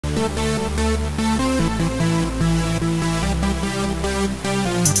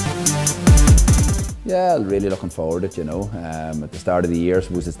Yeah, really looking forward to it, you know. At the start of the year, I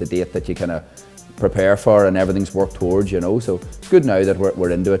suppose it's the date that you kind of prepare for and everything's worked towards, you know. So it's good now that we're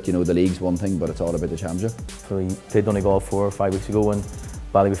into it, you know. The league's one thing, but it's all about the championship. So we played Donegal 4 or 5 weeks ago in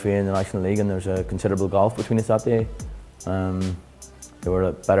Ballybofey in the National League, and there's a considerable gulf between us that day. They were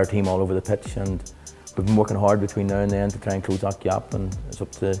a better team all over the pitch, and we've been working hard between now and then to try and close that gap, and it's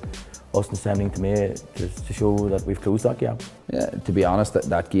up to us on 17th of May to show that we've closed that gap. Yeah, to be honest,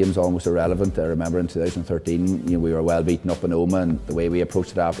 that game's almost irrelevant. I remember in 2013, you know, we were well beaten up in Oma, and the way we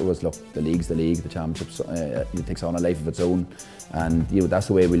approached it after was, look, the league's the league, the championship's it takes on a life of its own, and you know that's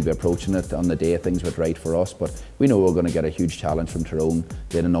the way we'll be approaching it on the day things went right for us. But we know we're going to get a huge challenge from Tyrone.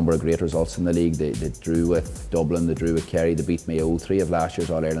 They had a number of great results in the league. They drew with Dublin, they drew with Kerry, they beat Mayo, 3 of last year's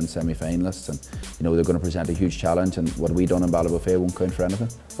All-Ireland semi-finalists, and you know they're going to present a huge challenge, and what we done in Ballybofey won't count for anything.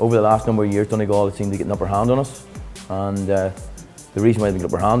 Over the last number of years, Donegal had seemed to get an upper hand on us, and the reason why they got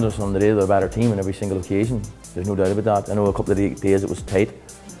an upper hand on us on the day they're a better team on every single occasion. There's no doubt about that. I know a couple of days it was tight.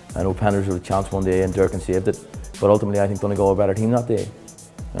 I know Penders had a chance one day and Durkin saved it, but ultimately I think Donegal were a better team that day,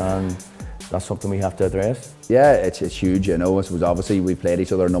 and that's something we have to address. Yeah, it's huge, you know. It was obviously we played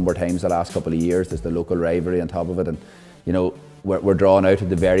each other a number of times the last couple of years. There's the local rivalry on top of it, and you know we're drawn out at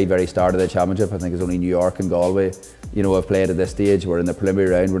the very, very start of the championship. I think it's only New York and Galway, you know, have played at this stage. We're in the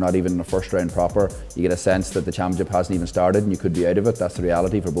preliminary round, we're not even in the first round proper. You get a sense that the championship hasn't even started and you could be out of it. That's the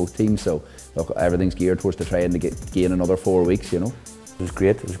reality for both teams. So look, everything's geared towards to trying to gain another 4 weeks, you know. It was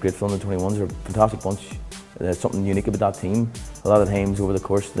great for the 21s. They're a fantastic bunch. There's something unique about that team. A lot of times over the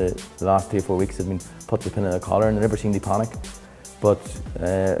course of the last 3 or 4 weeks they've been put the pin in their collar and they never seem to panic. But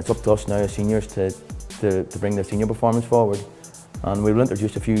it's up to us now as seniors to bring their senior performance forward. And we will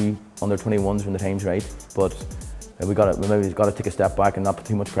introduce a few under 21s when the time's right, but we've got to take a step back and not put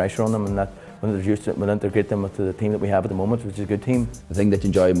too much pressure on them, and that we'll integrate them with the team that we have at the moment, which is a good team. The thing that you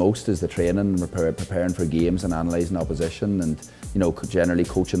enjoy most is the training, preparing for games and analysing opposition, and you know, generally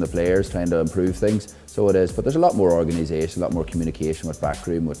coaching the players, trying to improve things. So it is, but there's a lot more organisation, a lot more communication with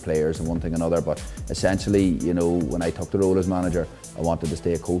backroom, with players and one thing and another. But essentially, you know, when I took the role as manager, I wanted to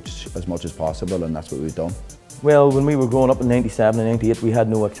stay a coach as much as possible, and that's what we've done. Well, when we were growing up in '97 and '98, we had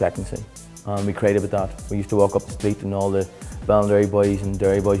no expectancy, and we cried about that. We used to walk up the street and all the Ballinderry boys and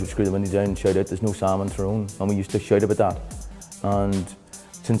Derry boys would screw the windows down and shout out, "There's no Sam in Tyrone," and we used to shout about that. And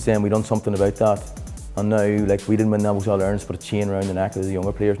since then, we've done something about that. And now, like, we didn't win those All-Irelands, but a chain around the neck of the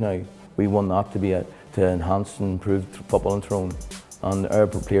younger players now. We won that to enhance and improve football in Tyrone, and our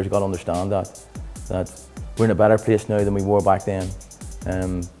players got to understand that we're in a better place now than we were back then.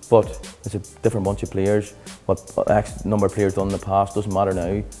 But it's a different bunch of players. What X number of players done in the past doesn't matter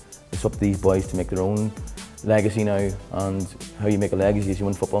now. It's up to these boys to make their own legacy now, and how you make a legacy is you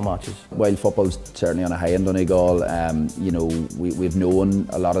win football matches. While football's certainly on a high in Donegal, you know, we've known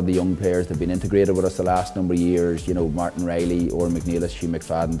a lot of the young players that have been integrated with us the last number of years. You know, Martin Riley, Oran McNeilis, Hugh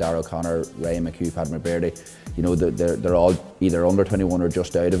McFadden, Darragh O'Connor, Ryan McHugh, Pat McBurdy. You know, they're all either under 21 or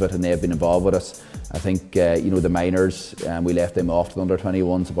just out of it, and they've been involved with us. I think, you know, the minors, we left them off to the under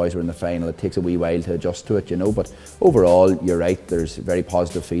 21s, the boys were in the final. It takes a wee while to adjust to it, you know, but overall, you're right, there's a very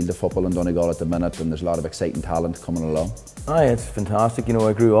positive field of football in Donegal at the minute, and there's a lot of exciting talent coming along. Aye, it's fantastic. You know,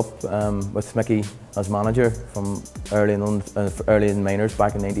 I grew up with Mickey as manager from early in minors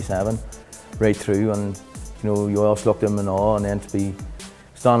back in '97, right through, and you know, you always looked at him in awe, and then to be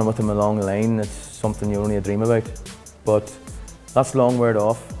standing with him along the line, it's something you only a dream about. But that's long word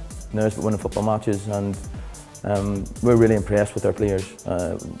off. Now it's winning football matches, and we're really impressed with our players.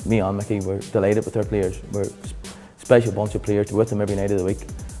 Me and Mickey, we're delighted with our players. We're a special bunch of players. We're with them every night of the week.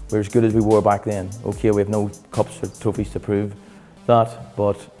 We're as good as we were back then. Okay, we have no cups or trophies to prove that,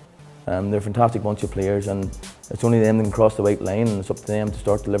 but they're a fantastic bunch of players, and it's only them that can cross the white line, and it's up to them to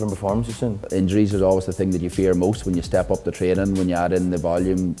start delivering performances soon. Injuries is always the thing that you fear most when you step up the training, when you add in the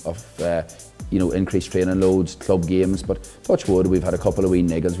volume of you know, increased training loads, club games. But touch wood, we've had a couple of wee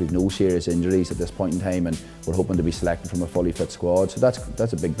niggles. We've no serious injuries at this point in time, and we're hoping to be selected from a fully fit squad. So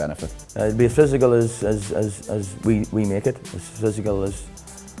that's a big benefit. It'll be as physical as we make it, as physical as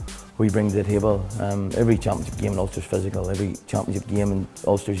we bring to the table. Every championship game in Ulster is physical. Every championship game in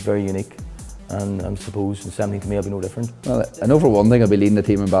Ulster is very unique, and I suppose in 17th May will be no different. Well, I know for one thing I'll be leading the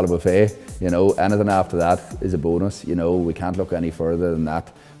team in Ballybofey. You know, anything after that is a bonus. You know, we can't look any further than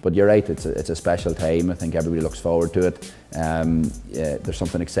that. But you're right, it's a special time. I think everybody looks forward to it. Yeah, there's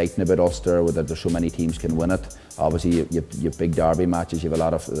something exciting about Ulster, that there's so many teams can win it. Obviously, you have big derby matches. You have a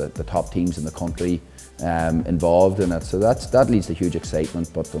lot of the top teams in the country involved in it. So that leads to huge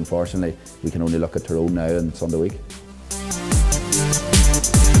excitement. But unfortunately, we can only look at Tyrone now and Sunday week.